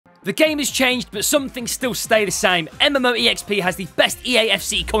The game has changed, but some things still stay the same. MMOEXP has the best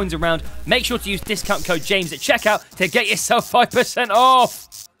EAFC coins around. Make sure to use discount code James at checkout to get yourself 5%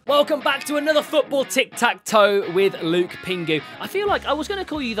 off. Welcome back to another football tic-tac-toe with Luke Pingu. I feel like I was going to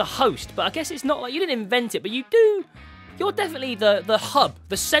call you the host, but I guess it's not like you didn't invent it, but you do. You're definitely the hub,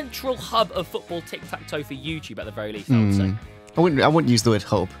 the central hub of football tic-tac-toe for YouTube at the very least, I would say. I wouldn't use the word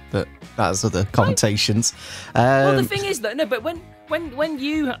hub, but that has other connotations. Well, the thing is that no, but when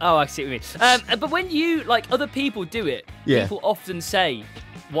you I see what you mean. But when you like other people do it, people often say,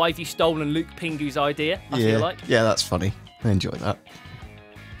 "Why have you stolen Luke Pingu's idea?" I feel like. Yeah, that's funny. I enjoy that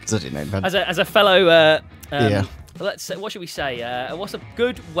because I didn't know. As a fellow, let's say, what should we say? What's a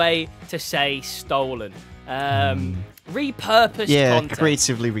good way to say stolen? Repurposed content.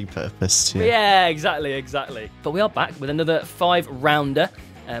 Creatively repurposed. Yeah, exactly. But we are back with another 5-rounder.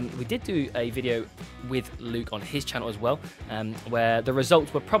 We did do a video with Luke on his channel as well, where the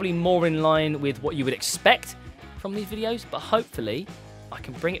results were probably more in line with what you would expect from these videos, but hopefully I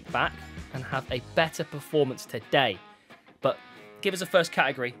can bring it back and have a better performance today. But give us a first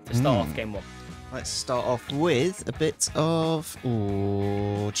category to start off game one. Let's start off with a bit of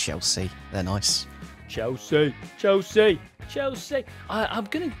Chelsea. They're nice. Chelsea. I'm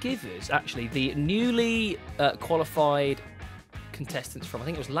going to give us, actually, the newly qualified contestants from, I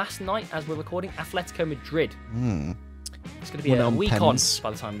think it was last night as we're recording, Atletico Madrid. It's going to be a week on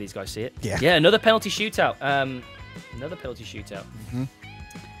by the time these guys see it. Yeah, another penalty shootout.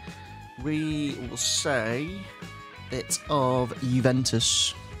 We will say a bit of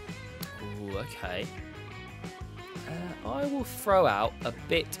Juventus. Ooh, okay. I will throw out a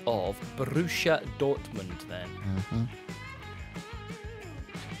bit of Borussia Dortmund then.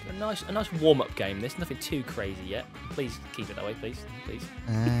 A nice warm-up game. There's nothing too crazy yet. Please keep it that way, please.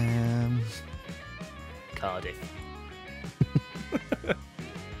 Cardiff.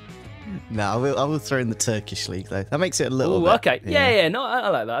 No, I will throw in the Turkish league though. That makes it a little bit. Okay. Yeah. No, I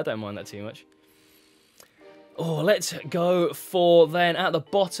like that. I don't mind that too much. Oh, let's go for then at the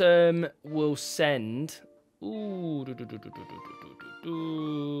bottom. We'll send. Shall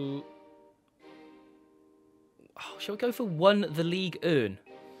we go for one the League Earn?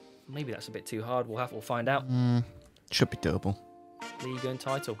 Maybe that's a bit too hard. We'll find out. Should be doable. League Earn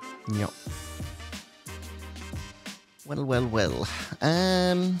title. Yep. Well.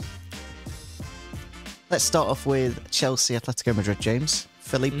 Let's start off with Chelsea, Atletico Madrid, James.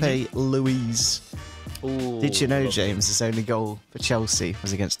 Felipe Luis. Ooh, Did you know, James, his only goal for Chelsea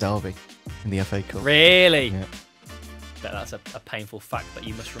was against Derby in the FA Cup? Really? Yeah. That's a painful fact that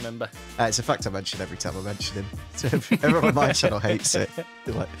you must remember. It's a fact I mention every time I mention him. So everyone on my channel hates it.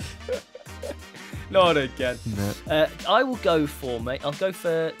 They're like, not again. No. I will go for, mate. I'll go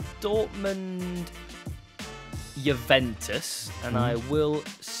for Dortmund, Juventus, and I will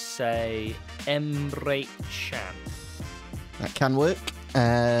say Emre Can. That can work.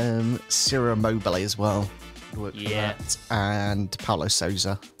 Ciro Immobile as well. Work for that. And Paulo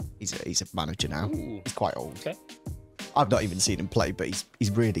Sousa. He's a manager now. Ooh. He's quite old. Okay. I've not even seen him play, but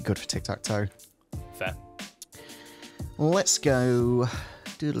he's really good for tic-tac-toe. Fair. Let's go.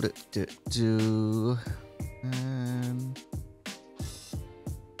 Let's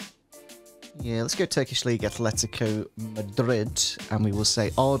go Turkish League, Atletico Madrid, and we will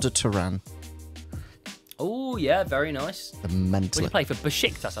say Arda Turan. Oh, yeah, very nice. The mental. He play for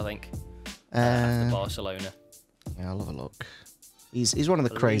Besiktas, I think. After Barcelona. Yeah, I'll have a look. He's one of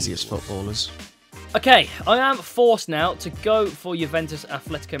the craziest footballers. Okay, I am forced now to go for Juventus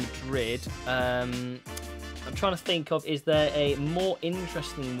Atletico Madrid. I'm trying to think of, is there a more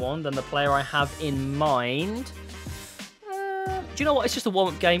interesting one than the player I have in mind? Do you know what? It's just a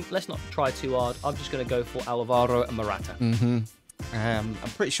warm-up game. Let's not try too hard. I'm just going to go for Alvaro Morata. I'm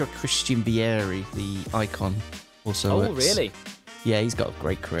pretty sure Christian Vieri, the icon, also works. Oh, really? Yeah, he's got a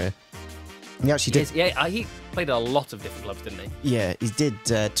great career. He actually did. He played at a lot of different clubs, didn't he? Yeah, he did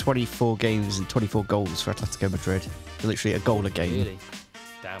 24 games and 24 goals for Atletico Madrid. Literally a goal a game. Really?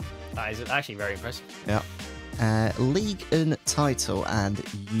 Damn. That is actually very impressive. Yeah. League and title and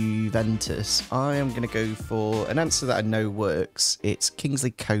Juventus. I am going to go for an answer that I know works. It's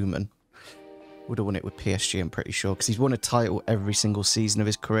Kingsley Coman. Would have won it with PSG, I'm pretty sure, because he's won a title every single season of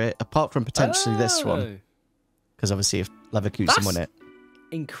his career, apart from potentially this one. Because obviously if Leverkusen won it.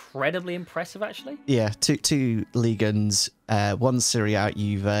 Incredibly impressive, actually. Yeah, two Ligas, one Serie A at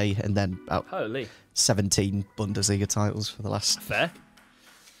Juve, and then about 17 Bundesliga titles for the last. Fair.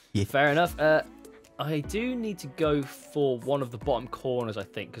 Yeah. Fair enough. I do need to go for one of the bottom corners, I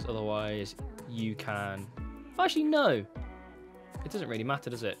think, because otherwise you can. Actually, no. It doesn't really matter,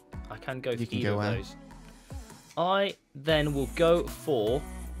 does it? I can go for either of those. I then will go for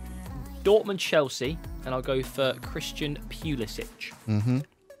Dortmund, Chelsea, and I'll go for Christian Pulisic.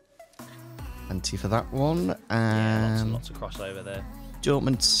 Plenty for that one. Yeah, lots and lots of crossover there.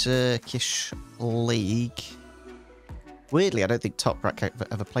 Dortmund Turkish League. Weirdly, I don't think Toprak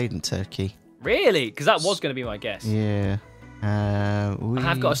ever played in Turkey. Really? Because that was going to be my guess. Yeah. I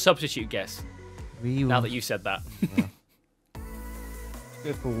have got a substitute guess. Now that you said that.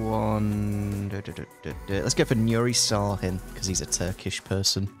 Go for one. Let's go for Nuri Sahin because he's a Turkish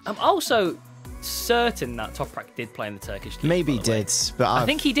person. I'm also certain that Toprak did play in the Turkish league. Maybe he did, but I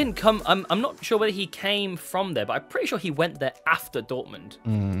think he didn't come. I'm not sure whether he came from there, but I'm pretty sure he went there after Dortmund.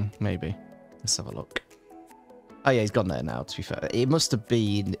 Maybe. Let's have a look. Oh yeah, he's gone there now. To be fair, it must have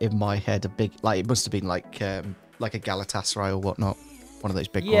been in my head a big, like it must have been like a Galatasaray or whatnot, one of those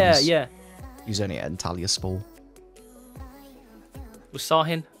big ones. Yeah, yeah. He was only at Antalyaspor. Was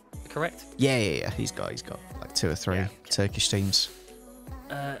Sahin correct? Yeah. He's got like 2 or 3 Turkish teams.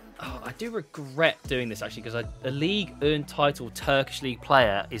 I do regret doing this actually because a league earned title Turkish league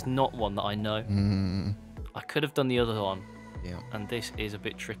player is not one that I know. I could have done the other one. Yeah. And this is a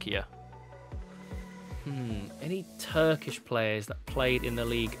bit trickier. Any Turkish players that played in the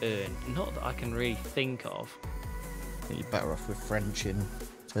league earned? Not that I can really think of. I think you're better off with French in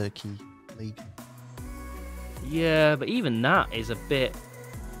Turkey league. Yeah, but even that is a bit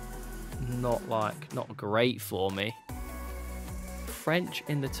not great for me. French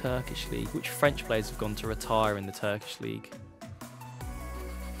in the Turkish league. Which French players have gone to retire in the Turkish league?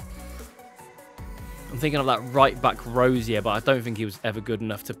 I'm thinking of that right back Rosier, but I don't think he was ever good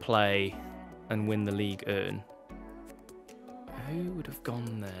enough to play and win the league earn. Who would have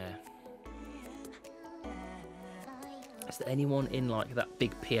gone there? Is there anyone in like that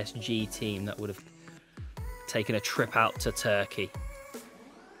big PSG team that would have taken a trip out to Turkey?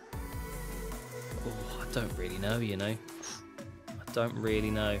 Oh, I don't really know, you know. I don't really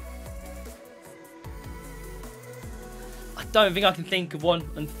know. I don't think I can think of one,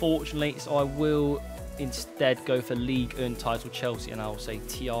 unfortunately, so I will instead go for league earned title Chelsea, and I'll say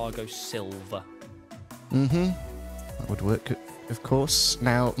Thiago Silva. That would work, of course.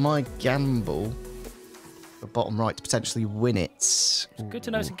 Now, my gamble, the bottom right, to potentially win it. It's good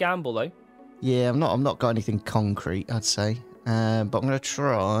to know it's a gamble, though. Yeah, I'm not got anything concrete, I'd say. But I'm going to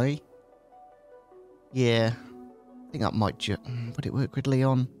try. Yeah, I think that might would it work with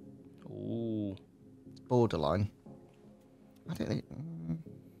Leon? Ooh. Borderline. I don't think.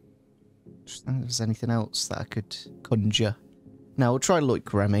 Just think there's anything else that I could conjure. Now we'll try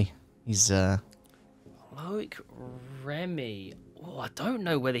Loic Remy. He's Loic Remy. Oh, I don't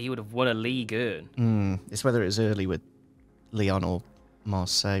know whether he would have won a league earn. It's whether it's early with Leon or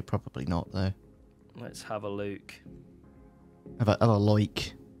Marseille. Probably not though. Let's have a look. Have a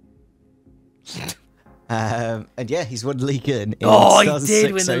Loic. And yeah, he's won League in. Oh, he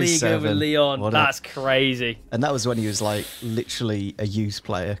did win the league over Leon. That's crazy. And that was when he was like literally a youth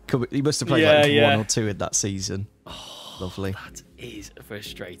player. He must have played like 1 or 2 in that season. Oh, lovely. That is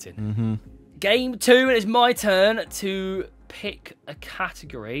frustrating. Game 2, and it's my turn to pick a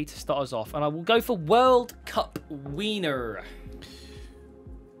category to start us off, and I will go for World Cup winner.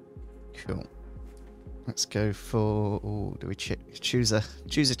 Cool. Let's go for. Oh, do we choose a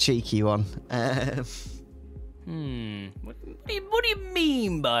cheeky one? What do you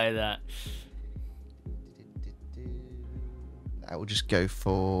mean by that? I will just go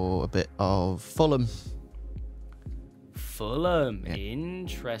for a bit of Fulham. Fulham, yeah.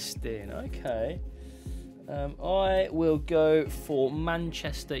 Interesting. Okay. I will go for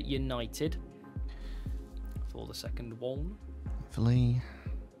Manchester United for the second one. Hopefully.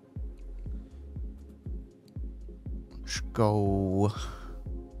 Let's go. I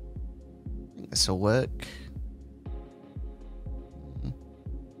think this will work.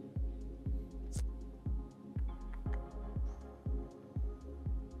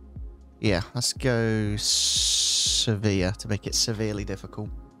 Yeah, let's go Sevilla to make it severely difficult.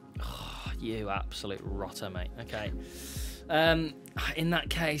 Oh, you absolute rotter, mate. Okay. In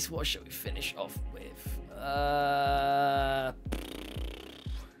that case, what shall we finish off with?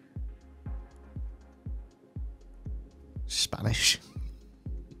 Spanish.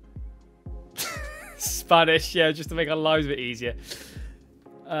 Spanish, yeah, just to make our lives a bit easier.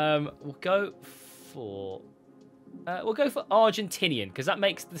 We'll go for Argentinian, because that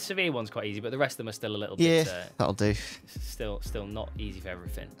makes the Sevilla ones quite easy, but the rest of them are still a little bit. Yeah, that'll do. Still not easy for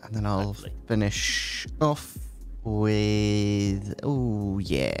everything. And then I'll finish off with. Oh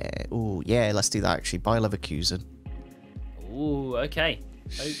yeah, let's do that actually. Bayer Leverkusen. Ooh, okay.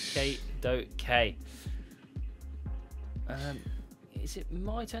 Is it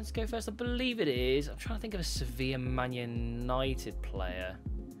my turn to go first? I believe it is. I'm trying to think of a Sevilla Man United player.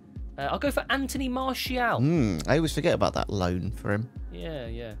 I'll go for Anthony Martial. I always forget about that loan for him. Yeah,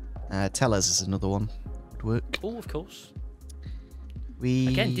 yeah. Tellers is another one. Would work. Oh, of course. We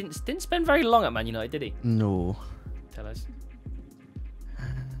Again, didn't spend very long at Man United, did he? No. Tell us.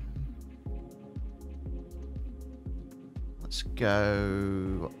 Let's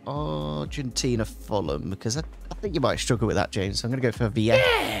go Argentina Fulham, because I think you might struggle with that, James. So I'm going to go for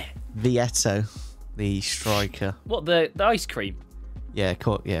Vieto, the striker. What, the ice cream? Yeah,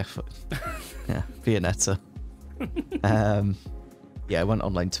 yeah, Vianetta. Yeah, I went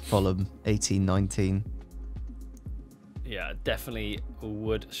on loan to Fulham, 18-19. Yeah, definitely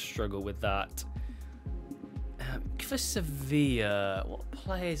would struggle with that. For Sevilla, what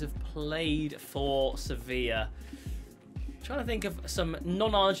players have played for Sevilla? I'm trying to think of some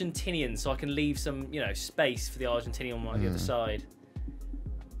non-Argentinians so I can leave some, space for the Argentinian one on the other side.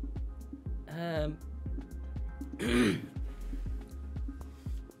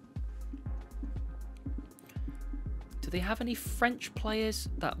 Do they have any French players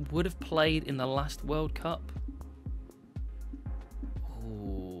that would have played in the last World Cup?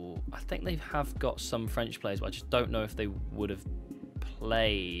 Oh, I think they have got some French players, but I just don't know if they would have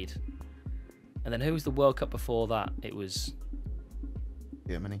played. And then who was the World Cup before that? It was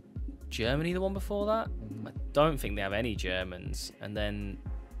Germany. Germany, the one before that? I don't think they have any Germans. And then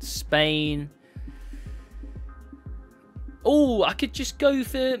Spain. Oh, I could just go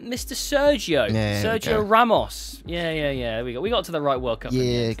for Mr. Sergio. Yeah, Sergio Ramos. Yeah. There we go. We got to the right World Cup.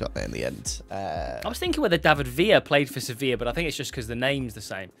 Yeah, got there in the end. I was thinking whether David Villa played for Sevilla, but I think it's just because the name's the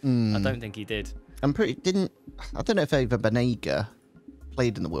same. I don't think he did. I don't know if Eva Banega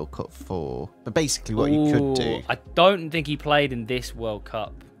played in the World Cup but basically what you could do. I don't think he played in this World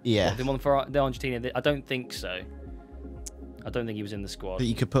Cup. Yeah. The one for the Argentina. I don't think so. I don't think he was in the squad. But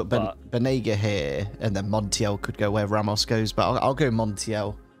you could put Banega here, and then Montiel could go where Ramos goes. But I'll go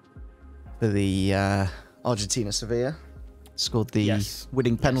Montiel for the Argentina Sevilla. Scored the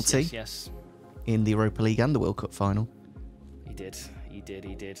winning penalty in the Europa League and the World Cup final. He did.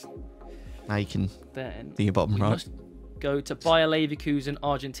 Now you can do your bottom right. Go to Bayer Leverkusen,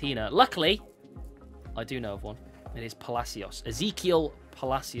 Argentina. Luckily, I do know of one. It is Palacios. Ezequiel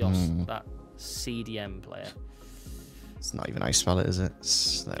Palacios, that CDM player. It's not even how you spell it, is it?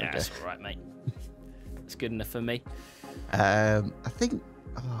 That's all right, mate. It's good enough for me. I think...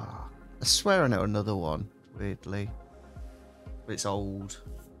 I swear I know another one, weirdly. But it's old.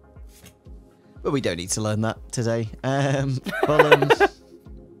 But we don't need to learn that today.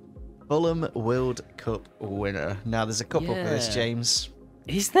 Fulham World Cup winner. Now, there's a couple for this, James.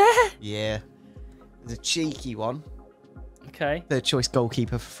 Is there? Yeah. There's a cheeky one. Okay. Third choice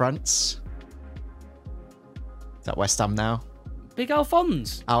goalkeeper for France. Is that West Ham now? Big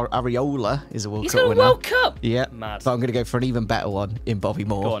Alphonse. Areola is a World Cup winner. winner. He's got a World Cup? Yeah. Mad. But I'm going to go for an even better one in Bobby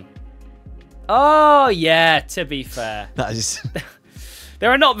Moore. Go on. Oh, yeah, to be fair. That is... There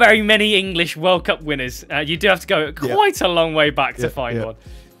are not very many English World Cup winners. You do have to go quite a long way back to find one.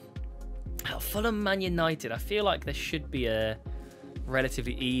 Fulham Man United. I feel like there should be a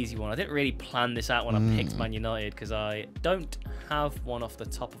relatively easy one. I didn't really plan this out when I picked Man United because I don't have one off the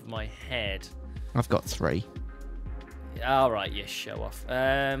top of my head. I've got three. All right, yes, show off.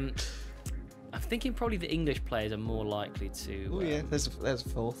 I'm thinking probably the English players are more likely to... Oh, yeah, there's a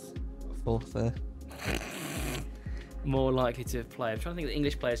fourth. A fourth there. More likely to have played. I'm trying to think of the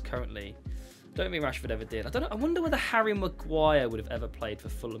English players currently. Don't think Rashford ever did. I don't know. I wonder whether Harry Maguire would have ever played for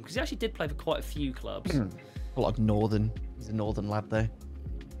Fulham because he actually did play for quite a few clubs. A lot of northern. He's a northern lad though.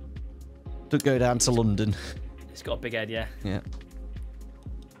 Don't go down to London. He's got a big head, yeah. Yeah.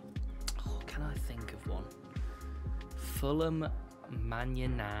 Oh, can I think of one? Fulham Man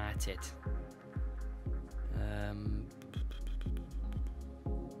United.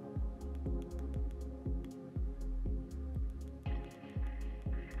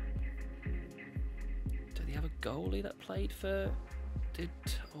 Do they have a goalie that played for? Did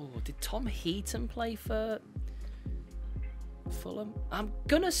Tom Heaton play for Fulham? I'm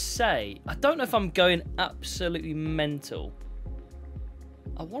gonna say, I don't know if I'm going absolutely mental.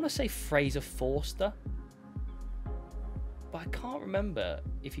 I want to say Fraser Forster, but I can't remember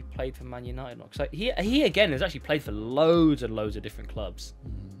if he played for Man United or not. So he again has actually played for loads and loads of different clubs.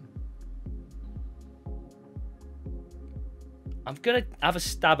 I'm gonna have a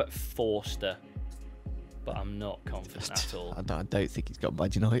stab at Forster, but I'm not confident at all. I don't think he's got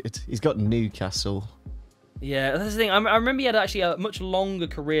Man United. He's got Newcastle. Yeah, that's the thing. I remember he had actually a much longer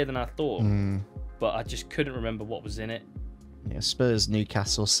career than I thought, but I just couldn't remember what was in it. Yeah, Spurs,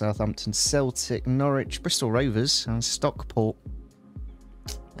 Newcastle, Southampton, Celtic, Norwich, Bristol Rovers, and Stockport.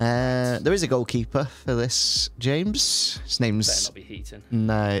 There is a goalkeeper for this, James. His name's... Better not be Heaton.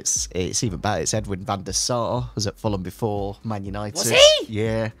 No, it's even better. It's Edwin van der Sar. Was at Fulham before Man United. Was he?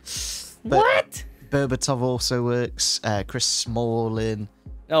 Yeah. But What? Berbatov also works. Chris Smalling.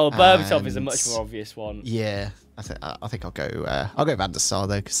 Oh, Berbatov is a much more obvious one. Yeah, I think I'll go Van der Sar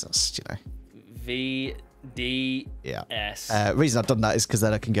though, because that's VDS. Yeah. Reason I've done that is because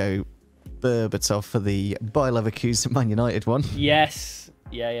then I can go Berbatov for the Bayer Leverkusen Man United one. Yes.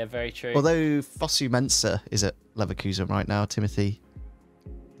 Yeah, very true. Although Fosu Mensah is at Leverkusen right now, Timothy,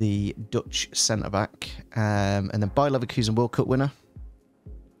 the Dutch centre back, and then Bayer Leverkusen World Cup winner.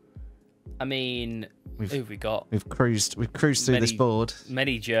 I mean, who have we got? We've cruised through this board.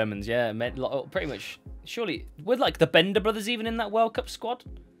 Many Germans, yeah, pretty much. Surely, were like the Bender brothers even in that World Cup squad?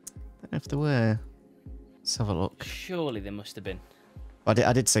 I don't know if there were. Let's have a look. Surely there must have been.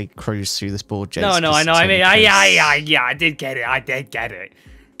 I did say cruise through this board, James. No, I know. I mean, yeah, I did get it.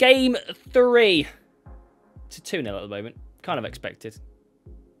 Game 3. It's a 2-0 at the moment. Kind of expected.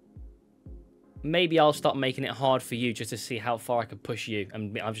 Maybe I'll start making it hard for you just to see how far I can push you.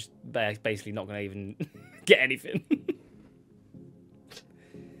 And I'm just basically not going to even get anything.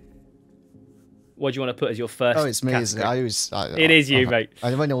 What do you want to put as your first? Oh, it's me, isn't it? It is you, mate.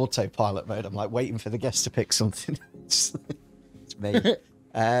 I'm in autopilot mode. I'm like waiting for the guest to pick something. It's me.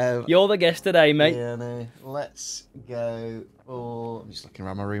 You're the guest today, mate. Yeah, no. Let's go for... I'm just looking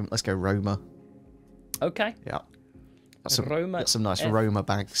around my room. Let's go Roma. Okay. Yeah. Got some nice F Roma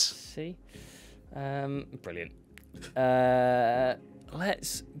bags. See. Brilliant.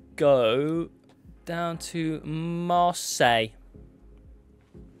 Let's go down to Marseille.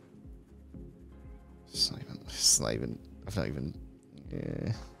 I've not even.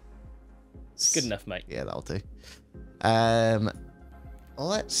 Yeah. Good enough, mate. Yeah, that'll do.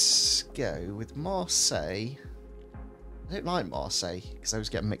 Let's go with Marseille. I don't like Marseille because I was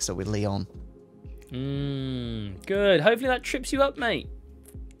getting mixed up with Lyon. Good. Hopefully that trips you up, mate.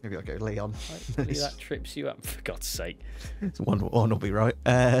 Maybe I'll go Lyon. Hopefully that trips you up, for God's sake. One will be right.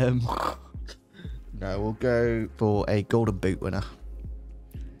 No, we'll go for a Golden Boot winner.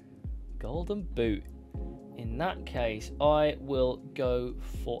 Golden Boot. In that case, I will go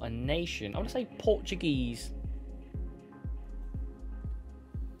for a nation. I want to say Portuguese.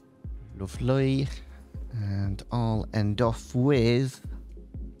 Lovely. And I'll end off with...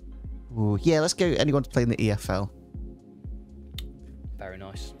 Ooh, yeah, let's go anyone to play in the EFL. Very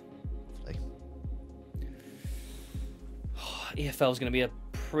nice. Lovely. EFL is going to be a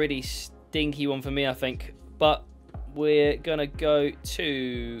pretty stinky one for me, I think. But we're going to go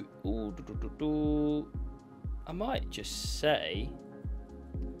to... I might just say...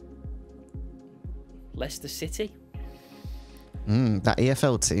 Leicester City. That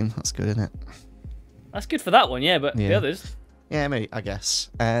EFL team, that's good, isn't it? That's good for that one, yeah, but the others... Yeah, maybe, I guess.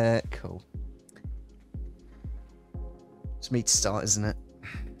 Cool. It's me to start, isn't it?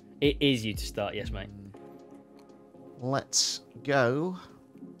 It is you to start, yes, mate. Let's go.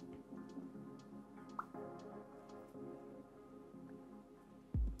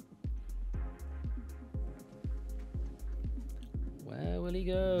 Where will he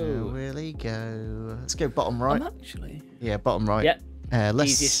go? Where will he go? Let's go bottom right. Actually... Yeah, bottom right. Yep.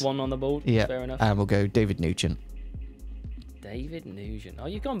 Let's... Easiest one on the board. Yeah. Fair enough. And we'll go David Nugent. David Nugent. Oh,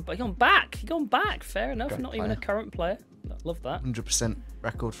 you've gone back. You've gone back. Fair enough. Great Not player. even a current player. Love that. 100%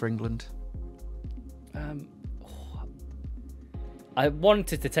 record for England. I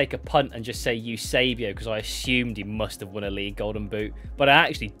wanted to take a punt and just say Eusebio because I assumed he must have won a league Golden Boot, but I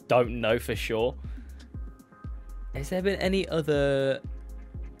actually don't know for sure. Has there been any other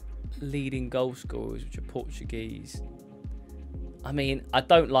leading goal scorers which are Portuguese? I mean, I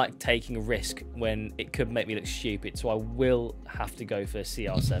don't like taking a risk when it could make me look stupid, so I will have to go for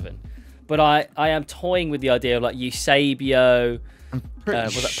CR7. But I am toying with the idea of like Eusebio, was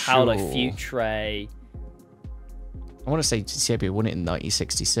that Paolo Futre? I want to say Eusebio won it in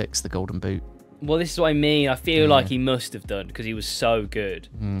 1966, the Golden Boot. Well, this is what I mean. I feel like he must have done because he was so good,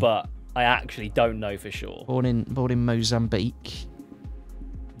 but I actually don't know for sure. Born in Mozambique.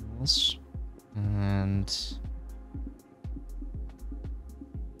 Was. And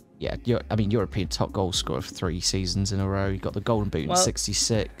yeah, European top goal scorer for 3 seasons in a row. You got the Golden Boot in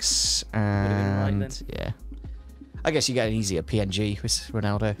 '66, and right yeah, I guess you get an easier PNG with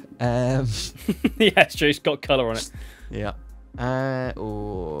Ronaldo. Yeah, it's true. It's got colour on it. Yeah.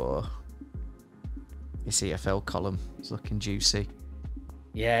 Or this EFL column is looking juicy.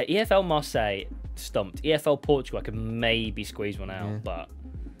 Yeah, EFL Marseille stumped. EFL Portugal, I could maybe squeeze one out, but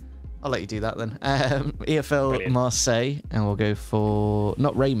I'll let you do that then. EFL Brilliant. Marseille, and we'll go for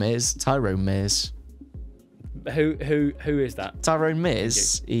not Ray Mears, Tyrone Mears. Who is that? Tyrone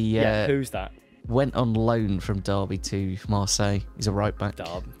Mears. He who's that? went on loan from Derby to Marseille. He's a right back.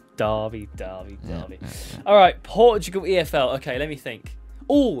 Derby. Yeah. All right, Portugal EFL. Okay, let me think.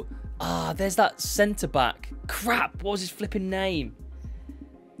 Oh, there's that centre back. Crap, what was his flipping name?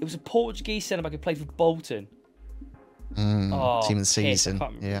 It was a Portuguese centre back who played for Bolton. Team of the season.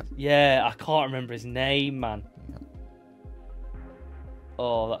 Yeah, I can't remember his name, man. Yeah.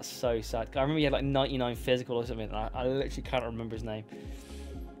 Oh, that's so sad. I remember he had like 99 physical or something. I literally can't remember his name.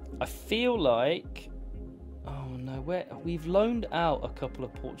 I feel like, oh no, we've loaned out a couple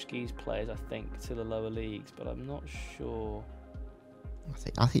of Portuguese players, I think, to the lower leagues, but I'm not sure.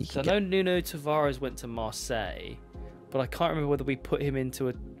 I think. So I know Nuno Tavares went to Marseille, but I can't remember whether we put him into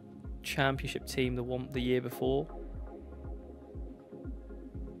a championship team the year before.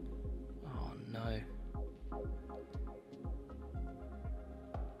 Oh no.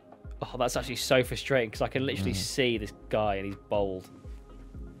 Oh, that's actually so frustrating because I can literally see this guy and he's bold.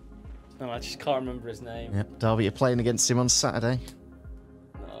 No, I just can't remember his name. Yep, Derby are playing against him on Saturday.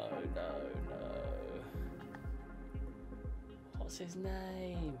 No. What's his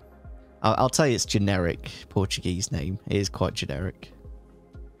name? I'll tell you, it's generic Portuguese name. It is quite generic.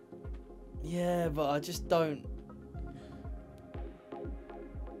 Yeah, but I just don't.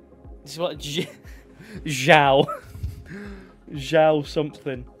 It's like Zhao. Zhao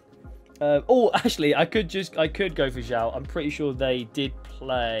something. Actually, I could go for Zhao. I'm pretty sure they did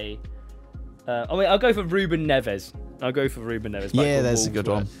play. I'll go for Ruben Neves. Yeah, that's a good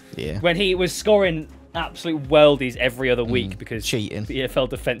one. Yeah. When he was scoring absolute worldies every other week because cheating. The EFL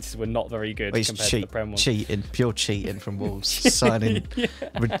defences were not very good compared to the Prem one. Pure cheating from Wolves. Signing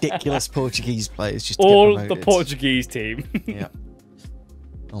ridiculous Portuguese players just to all get the Portuguese team. Yeah.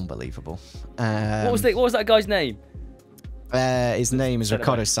 Unbelievable. What was that guy's name? His name is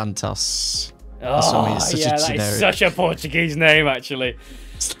Ricardo Santos. That is such a Portuguese name, actually.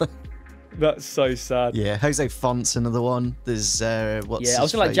 That's so sad. Yeah, Jose Font's another one. There's I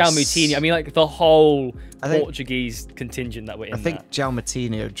was like João Moutinho. I mean, like the whole Portuguese contingent that were in. I think João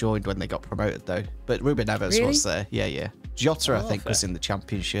Moutinho joined when they got promoted though, but Ruben Neves was there. Yeah. Jota, I think, was in the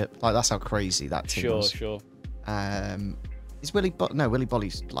championship. Like that's how crazy that team was. Sure. Is Willy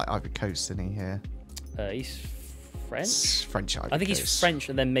Bolly's like Ivory Coast, isn't he? Here. He's French. It's French Ivory I think Coast. He's French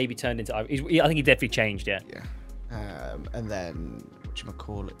and then maybe turned into Ivory. I think he definitely changed. Yeah. And then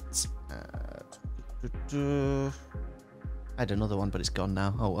whatchamacallit? I had another one, but it's gone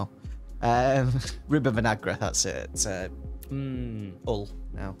now. Oh well. Ruben Vinagre, that's it. It's Hull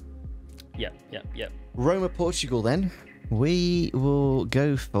now. Yep. Roma, Portugal. Then we will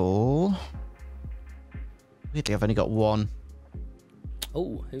go for. Weirdly, I've only got one.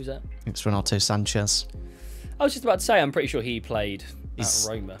 Oh, who's that? It's Renato Sanchez. I was just about to say, I'm pretty sure he played at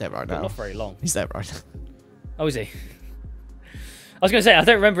Roma. There right but now. Not very long. He's there right. Oh, is he? I was going to say, I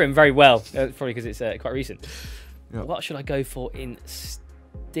don't remember him very well, probably because it's quite recent. Yep. What should I go for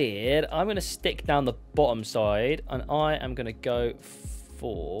instead? I'm going to stick down the bottom side, and I am going to go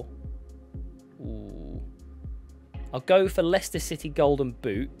for... I'll go for Leicester City Golden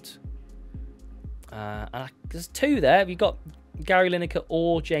Boot. There's two there. You've got Gary Lineker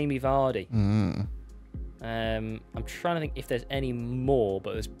or Jamie Vardy. I'm trying to think if there's any more,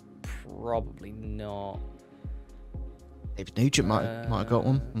 but there's probably not. David Nugent might have got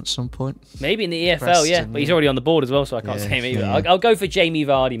one at some point. Maybe in the EFL, yeah. But he's already on the board as well, so I can't say him either. Yeah. I'll go for Jamie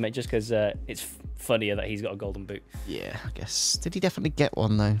Vardy, mate, just because it's funnier that he's got a golden boot. Yeah, I guess. Did he definitely get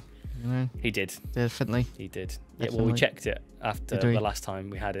one, though? He did. Definitely. He did. Yeah, well, we checked it after the last time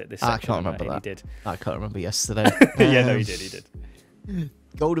we had it. This section, I can't remember that. He did. I can't remember yesterday. Yeah, no, he did.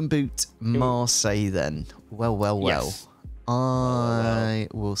 Golden Boot, Marseille, then. Well. Yes. I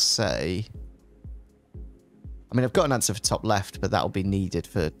will say... I mean, I've got an answer for top left, but that'll be needed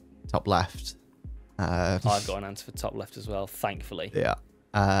for top left. I've got an answer for top left as well, thankfully. Yeah.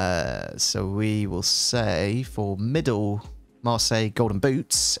 So we will say for middle Marseille Golden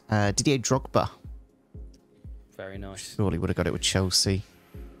Boots, Didier Drogba. Very nice. Surely would have got it with Chelsea.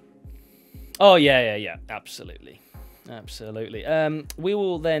 Oh, yeah. Absolutely. We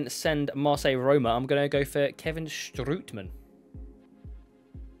will then send Marseille Roma. I'm going to go for Kevin Strootman.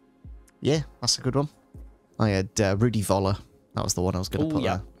 Yeah, that's a good one. I had Rudy Voller. That was the one I was going to put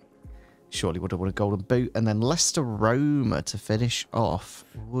there. Surely would have won a Golden Boot. And then Leicester Roma to finish off.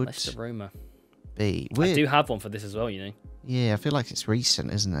 Leicester Roma. Be. I do have one for this as well, you know. Yeah, I feel like it's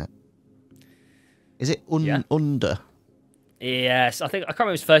recent, isn't it? Is it under? Yes, I can't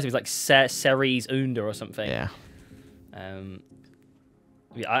remember his first name. It was like Ceres Under or something. Yeah. I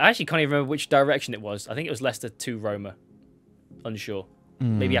actually can't even remember which direction it was. I think it was Leicester to Roma. Unsure.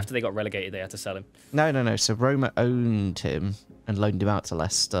 Maybe after they got relegated, they had to sell him. No. So Roma owned him and loaned him out to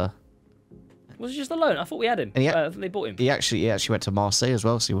Leicester. Was it just a loan? I thought we had him. And They bought him. He actually went to Marseille as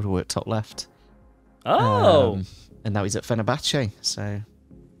well, so he would have worked top left. Oh. And now he's at Fenerbahce. So.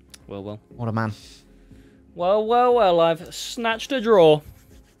 Well. What a man. Well. I've snatched a draw.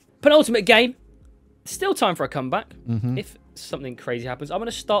 Penultimate game. Still time for a comeback. If something crazy happens. I'm going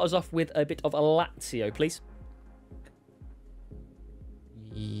to start us off with a bit of a Lazio, please.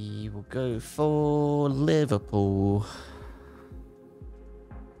 You will go for Liverpool.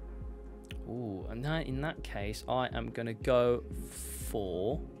 Ooh, and in that case, I am going to go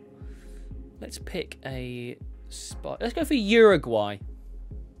for... Let's pick a spot. Let's go for Uruguay.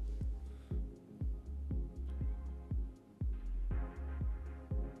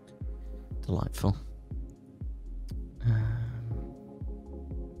 Delightful.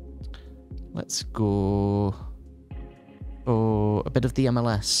 Let's go for a bit of the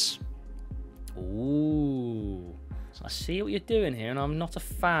MLS. Ooh. I see what you're doing here, and I'm not a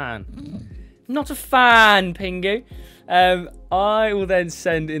fan. Not a fan, Pingu. I will then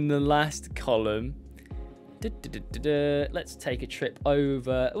send in the last column. Let's take a trip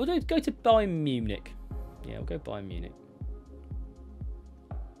over. We'll go to Bayern Munich. Yeah, we'll go Bayern Munich.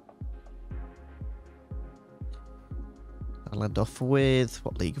 I'll end off with,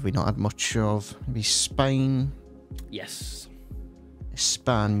 what league have we not had much of? Maybe Spain. Yes.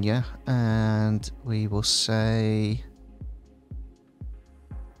 España. And we will say...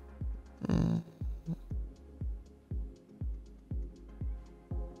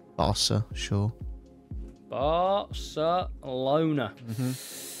 Barca, sure. Barcelona.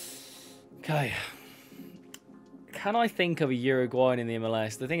 Okay. Can I think of a Uruguayan in the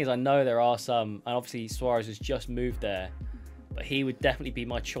MLS? The thing is, I know there are some, and obviously Suarez has just moved there, but he would definitely be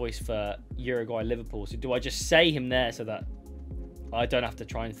my choice for Uruguay Liverpool. So do I just say him there so that I don't have to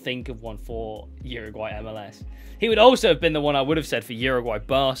try and think of one for Uruguay MLS? He would also have been the one I would have said for Uruguay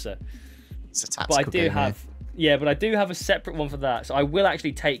Barca. It's a tactical but I do game, have, yeah, but I do have a separate one for that. So I will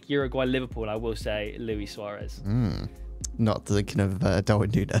actually take Uruguay Liverpool, and I will say Luis Suarez. Not thinking of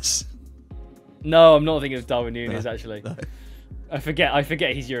Darwin Núñez. No, I'm not thinking of Darwin Núñez, actually. No. I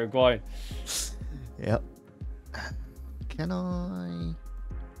forget he's Uruguayan. Yep. Can I...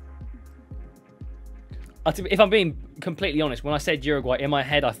 If I'm being completely honest, when I said Uruguay, in my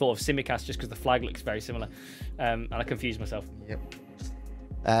head I thought of Simicast just because the flag looks very similar. And I confused myself. Yep.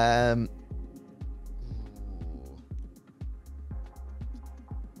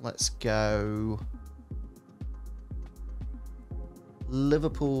 Let's go...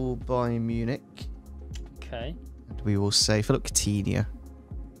 Liverpool by Munich. Okay. And we will say Philippe Coutinho.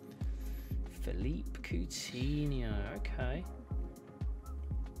 Philippe Coutinho. Okay.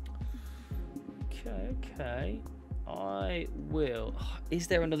 Okay. I will. Is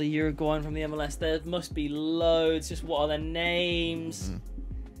there another Uruguayan from the MLS? There must be loads. Just what are their names?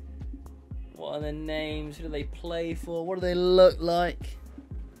 What are their names? Who do they play for? What do they look like?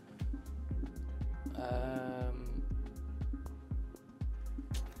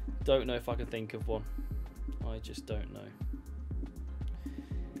 Don't know if I can think of one. I just don't know.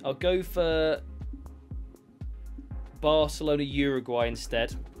 I'll go for Barcelona Uruguay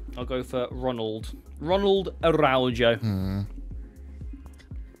instead. I'll go for Ronald Araujo.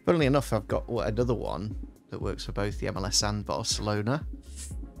 Funnily enough, I've got another one that works for both the MLS and Barcelona.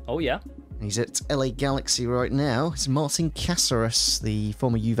 Oh, yeah? He's at LA Galaxy right now. It's Martin Cáceres, the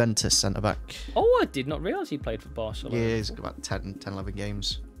former Juventus centre-back. Oh, I did not realise he played for Barcelona. Yeah, he's got about 10, 11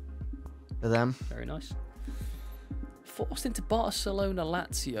 games for them. Very nice. Forced into Barcelona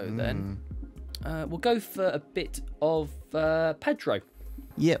Lazio then. We'll go for a bit of Pedro.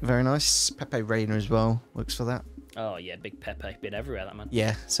 Yeah, very nice. Pepe Reina as well. Works for that. Oh, yeah, big Pepe. Been everywhere, that man.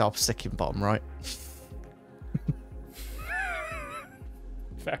 Yeah, so I'll stick him bottom right.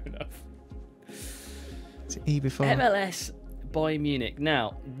 Fair enough. Is it E before? MLS Bayern Munich.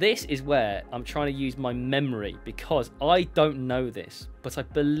 Now, this is where I'm trying to use my memory because I don't know this, but I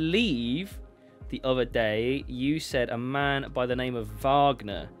believe the other day you said a man by the name of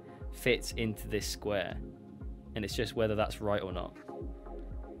Wagner fits into this square, and it's just whether that's right or not.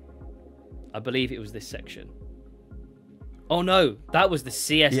 I believe it was this section. Oh no, that was the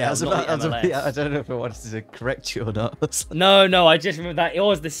CSL, not the MLS. I don't know if I wanted to correct you or not. No, I just remember that it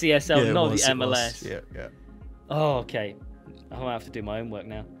was the CSL, yeah, not the MLS. Yeah. Oh, okay. I might have to do my own work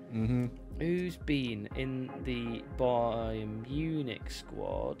now. Who's been in the Bayern Munich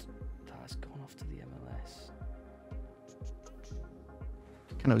squad that has gone off to the MLS?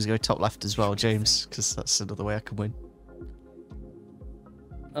 Can always go top left as well, James, because that's another way I can win.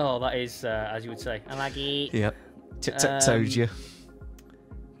 Oh, that is, as you would say, unlucky. Yep. Tip-tap-toed you.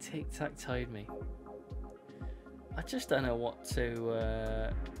 tic-tac-toed me. I just don't know what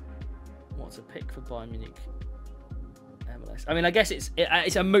to pick for Bayern Munich. MLS. I mean, I guess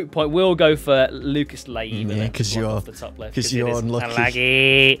it's a moot point. We'll go for Lucas Leiva. Yeah, because you're off the top left. Because you're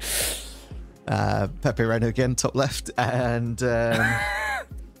unlucky. Unlucky. Pepe Reina again, top left, and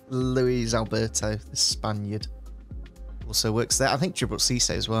Luis Alberto, the Spaniard, also works there. I think Gibral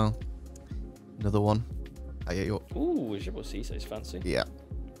Cisse as well. Another one. Oh, yeah, ooh, Gibral Cisse is fancy. Yeah.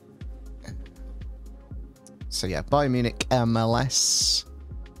 So yeah, Bayern Munich MLS.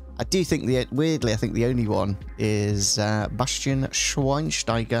 I do think weirdly, I think the only one is Bastian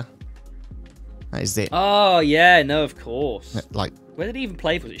Schweinsteiger. That is it. Oh yeah, no, of course. Like, where did he even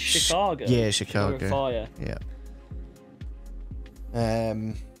play for? Was it Chicago? Yeah, Chicago Fire. Yeah.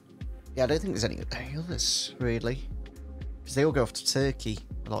 Yeah, I don't think there's any others really, because they all go off to Turkey.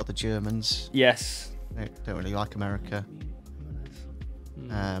 A lot of the Germans. Yes. They don't really like America.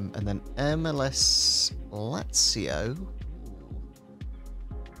 And then MLS Lazio.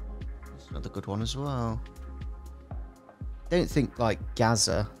 That's another good one as well. Don't think like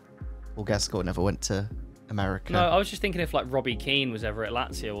Gaza or Gascoigne never went to America. No, I was just thinking if like Robbie Keane was ever at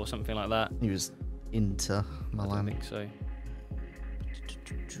Lazio or something like that. He was Inter Milan. I don't think so.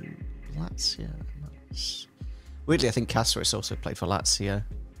 Lazio. Weirdly, I think Kasparis also played for Lazio,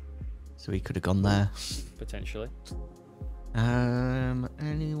 so he could have gone there. Potentially.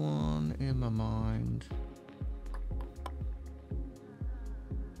 Anyone in my mind?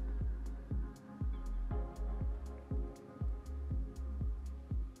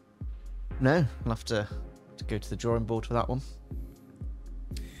 No, I'll have to go to the drawing board for that one.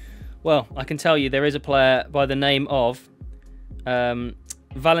 Well, I can tell you there is a player by the name of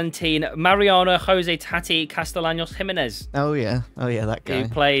Valentin Mariano Jose Tati Castellanos Jimenez. Oh yeah, that guy. Who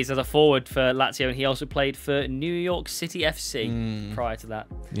plays as a forward for Lazio, and he also played for New York City FC prior to that.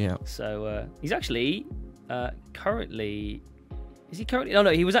 Yeah. So he's actually currently... Is he currently... No,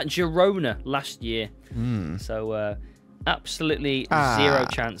 he was at Girona last year. So absolutely zero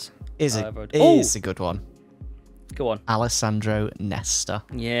chance. Is a good one. Go on. Alessandro Nesta.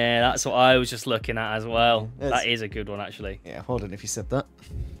 Yeah, that's what I was just looking at as well. That is a good one, actually. Yeah, hold on if you said that.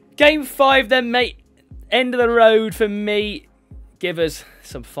 Game 5 then, mate. End of the road for me. Give us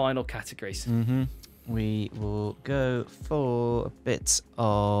some final categories. We will go for a bit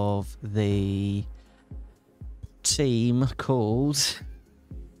of the team called...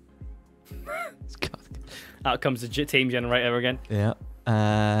 Out comes the team generator again. Yeah.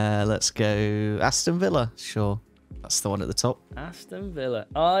 Let's go Aston Villa. Sure. That's the one at the top. Aston Villa.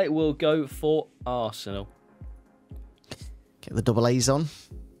 I will go for Arsenal. Get the double A's on.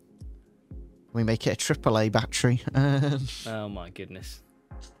 We make it a triple A battery. Oh my goodness.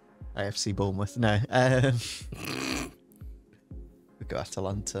 AFC Bournemouth. No. We've got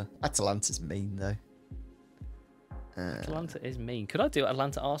Atalanta. Atalanta's mean though. Atalanta is mean. Could I do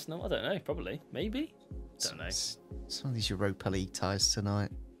Atlanta Arsenal? I don't know. Probably. Maybe. Don't know. Some of these Europa League ties tonight.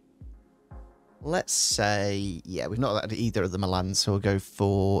 Let's say, yeah, we've not had either of the Milan, so we'll go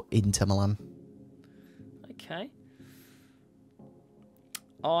for Inter Milan. Okay.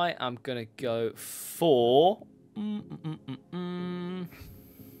 I am going to go for...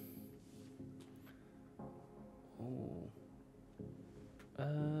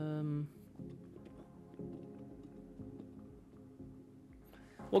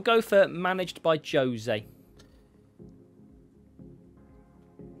 We'll go for managed by Jose.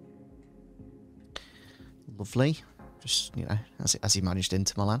 Lovely. Just, you know, as he managed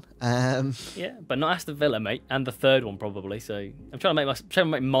Inter Milan. Yeah, but not Aston Villa, mate. And the third one, probably. So I'm trying to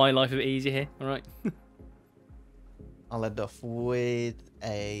make my life a bit easier here. All right. I'll end off with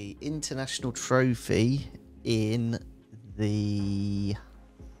a international trophy in the...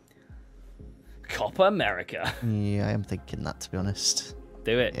 Copa America. Yeah, I am thinking that, to be honest.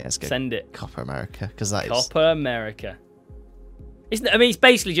 Do it. Yeah, let's go Send it. Copa America, because that is... Copa America. Isn't it? I mean, it's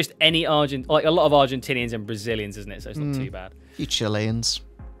basically just any like a lot of Argentinians and Brazilians, isn't it? So it's not too bad. A few Chileans.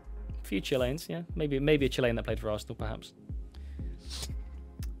 A few Chileans, yeah. Maybe a Chilean that played for Arsenal, perhaps.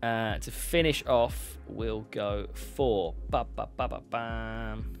 To finish off, we'll go for...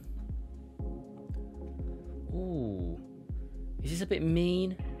 Bam. Ooh. Is this a bit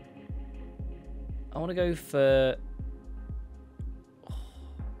mean? I want to go for...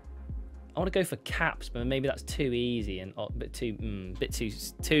 I want to go for caps, but maybe that's too easy and a bit too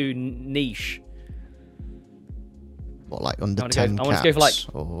niche. What, like under 10 caps? I want to go for like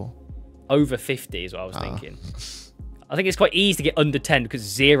or... over 50 is what I was thinking. I think it's quite easy to get under 10 because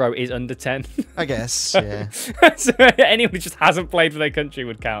 0 is under 10. I guess, yeah. So anyone who just hasn't played for their country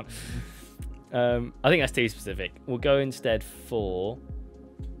would count. I think that's too specific. We'll go instead for...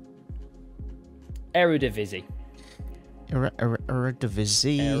 Eredivisie.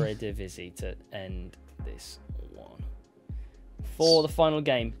 Eredivisie. Eredivisie to end this one. For the final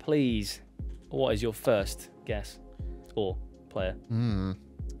game, please. What is your first guess or player?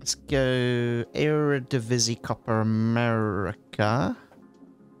 Let's go Eredivisie Copa America.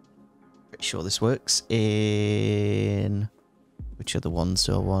 Pretty sure this works. In which other ones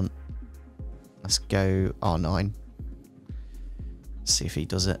do I want? Let's go R9. See if he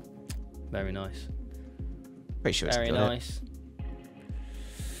does it. Very nice. Pretty sure Very he's got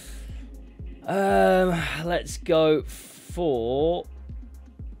nice. Let's go for.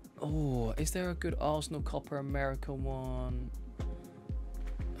 Oh, is there a good Arsenal Copa America one?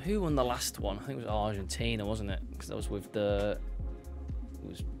 Who won the last one? I think it was Argentina, wasn't it? Because that was with the. It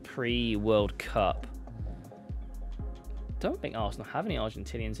was pre-World Cup. Don't think Arsenal have any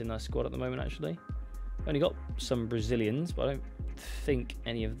Argentinians in their squad at the moment. Actually, only got some Brazilians, but I don't think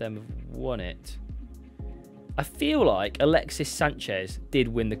any of them have won it. I feel like Alexis Sanchez did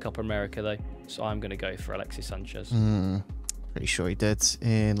win the Copa America though, so I'm going to go for Alexis Sanchez. Pretty sure he did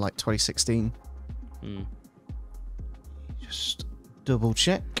in like 2016. Just double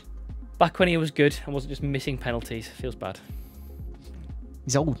check. Back when he was good and wasn't just missing penalties. Feels bad.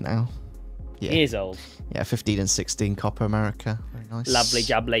 He's old now. Yeah. He is old. Yeah, 15 and 16 Copa America. Very nice. Lovely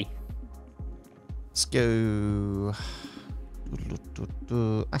jubbly. Let's go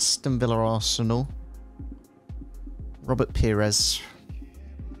Aston Villa Arsenal. Robert Pires.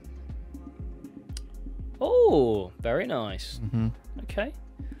 Oh, very nice. Okay.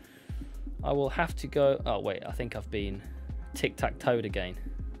 I will have to go. Oh, wait. I think I've been tic-tac-toed again.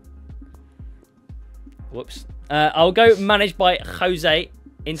 Whoops. I'll go managed by Jose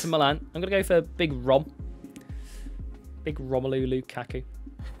Inter Milan. I'm going to go for Big Rom. Big Romelu Lukaku.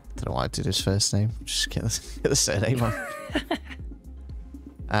 Don't know why I did his first name. Just get the surname on.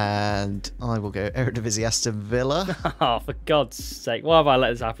 And I will go Eredivisie Aston Villa. Oh, for God's sake. Why have I let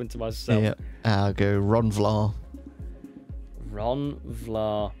this happen to myself? Yeah. I'll go Ron Vlaar. Ron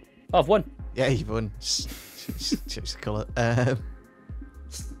Vlaar. Oh, I've won. Yeah, you've won. Just change the colour.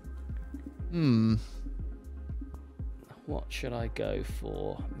 What should I go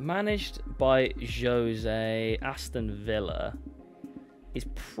for? Managed by Jose, Aston Villa is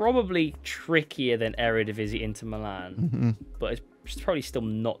probably trickier than Eredivisie Inter Milan, but it's probably still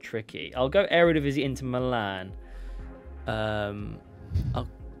not tricky. I'll go Eredivisie Inter Milan. I'll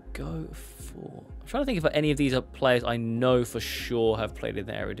go for. I'm trying to think if any of these are players I know for sure have played in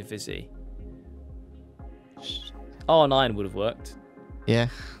the Eredivisie. R9 would have worked. Yeah.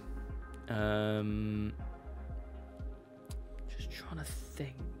 Just trying to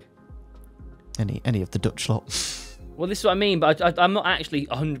think. Any of the Dutch lot. Well, this is what I mean, but I'm not actually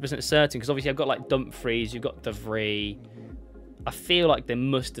 100% certain because obviously I've got like Dumfries, you've got De Vrij. I feel like they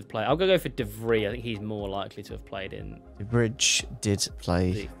must have played. I'll go for De Vrij. I think he's more likely to have played in. The Bridge did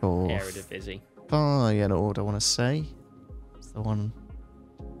play for Eredivisie. Feyenoord, I want to say. It's the one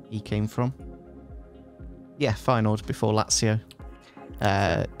he came from. Yeah, Feyenoord before Lazio.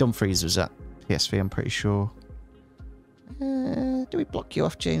 Dumfries was at PSV, I'm pretty sure. Do we block you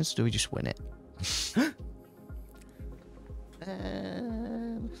off, James? Or do we just win it?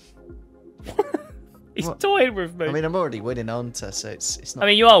 He's toying with me. I mean, I'm already winning on to, so it's not. I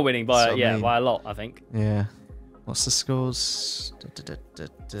mean, you are winning by by a lot, I think. Yeah. What's the scores?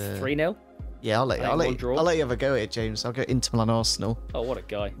 3-0. Yeah, I'll let you have a go here, James. I'll go Inter Milan Arsenal. Oh, what a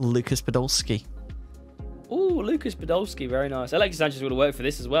guy. Lucas Podolski. Ooh, Lucas Podolski, very nice. Alexis Sanchez would have worked for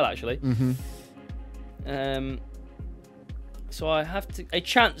this as well, actually. So I have a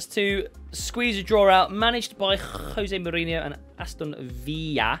chance to squeeze a draw out, managed by Jose Mourinho and Aston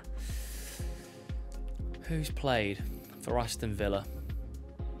Villa. Who's played for Aston Villa?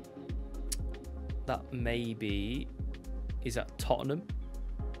 That maybe is at Tottenham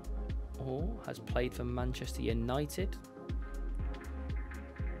or has played for Manchester United.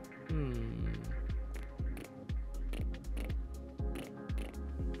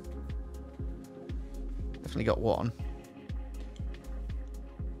 Definitely got one.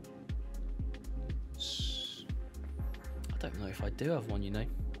 I don't know if I do have one, you know.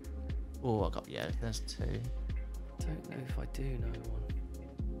 Oh, I got, yeah, there's two. I don't know if I do know one.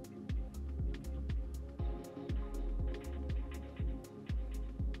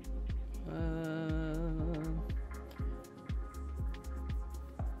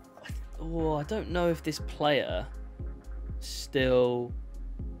 I don't know if this player still.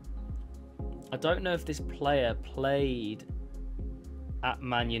 I don't know if this player played at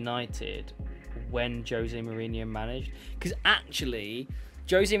Man United when Jose Mourinho managed, because actually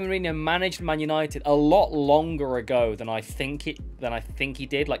Jose Mourinho managed Man United a lot longer ago than I think he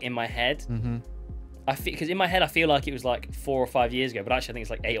did, like in my head. I feel because in my head I feel like it was like 4 or 5 years ago, but actually I think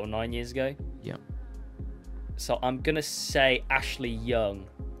it's like 8 or 9 years ago. Yeah. So I'm gonna say Ashley Young.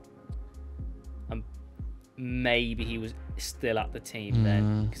 And maybe he was still at the team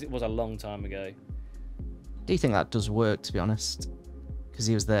then, because it was a long time ago. Do you think that does work, to be honest? Because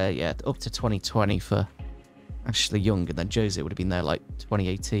he was there, yeah, up to 2020 for Ashley Young, and then Jose would have been there like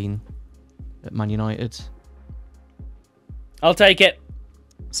 2018 at Man United. I'll take it.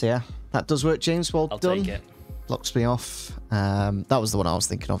 So yeah, that does work, James. Well I'll done. take it. Locks me off. That was the one I was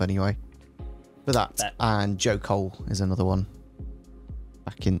thinking of anyway. But that Bet. and Joe Cole is another one.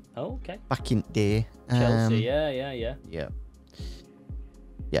 Back in. Oh, okay. Back in there. Chelsea, yeah. Yeah.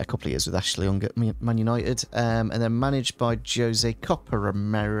 Yeah, a couple of years with Ashley Young at Man United. And then managed by Jose, Copa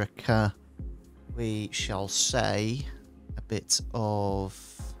America. We shall say a bit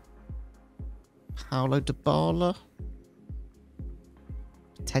of Paulo Dybala.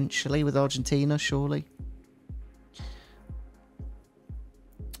 Potentially with Argentina, surely.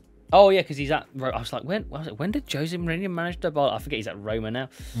 Oh yeah, because he's at. I was like, when did Jose Mourinho manage Dybala? I forget. He's at Roma now.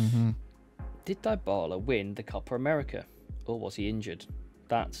 Did Dybala win the Copa America, or was he injured?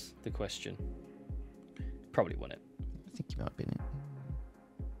 That's the question. Probably won it. I think he might have been it.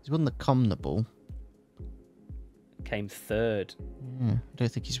 He's won the CONMEBOL. Came third. Yeah, I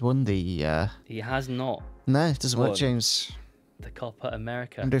don't think he's won the. He has not. No, it doesn't work, won James. The Copa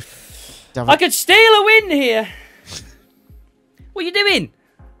America. I wonder if I could steal a win here. What are you doing?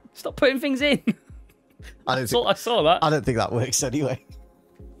 Stop putting things in. I saw that. I don't think that works anyway.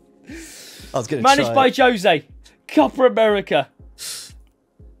 I was going to Managed by Jose. Copa America.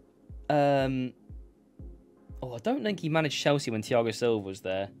 Oh, I don't think he managed Chelsea when Thiago Silva was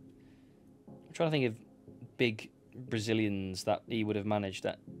there. I'm trying to think of big Brazilians that he would have managed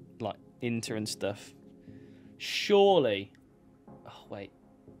at, like Inter and stuff. Surely. Oh wait.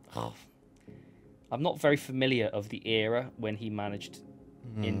 Oh, I'm not very familiar of the era when he managed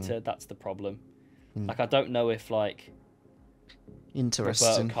Inter. That's the problem. Like I don't know if like interesting.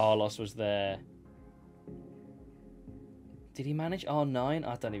 Roberto Carlos was there. Did he manage R9?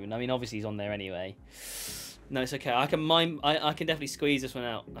 I don't even know. I mean, obviously he's on there anyway. No, it's okay. I can definitely squeeze this one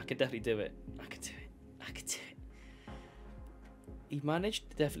out. I can definitely do it. I could do it. He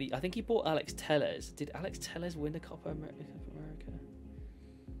managed definitely. I think he bought Alex Telles. Did Alex Telles win the Copa America?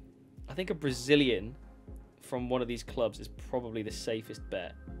 I think a Brazilian from one of these clubs is probably the safest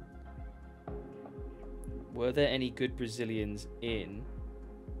bet. Were there any good Brazilians in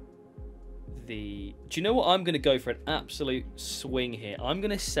the... Do you know what? I'm going to go for an absolute swing here. I'm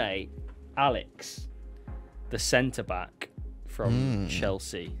going to say Alex, the centre-back from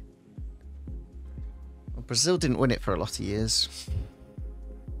Chelsea. Well, Brazil didn't win it for a lot of years.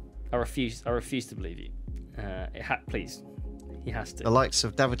 I refuse to believe you. Please. He has to. The likes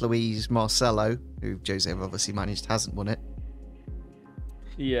of David Luiz, Marcelo, who Jose obviously managed, hasn't won it.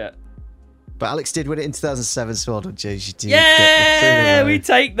 Yeah. But Alex did win it in 2007, so well done, James. You did. Yeah, we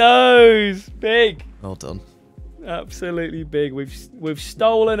take those. Big. Well done. Absolutely big. We've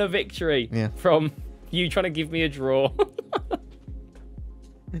stolen a victory from you trying to give me a draw.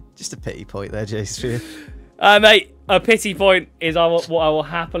 Just a pity point there, James. Mate, a pity point is what I will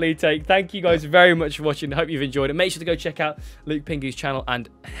happily take. Thank you guys very much for watching. I hope you've enjoyed it. Make sure to go check out Luke Pingu's channel and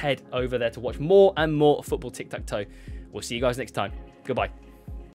head over there to watch more and more football tic-tac-toe. We'll see you guys next time. Goodbye.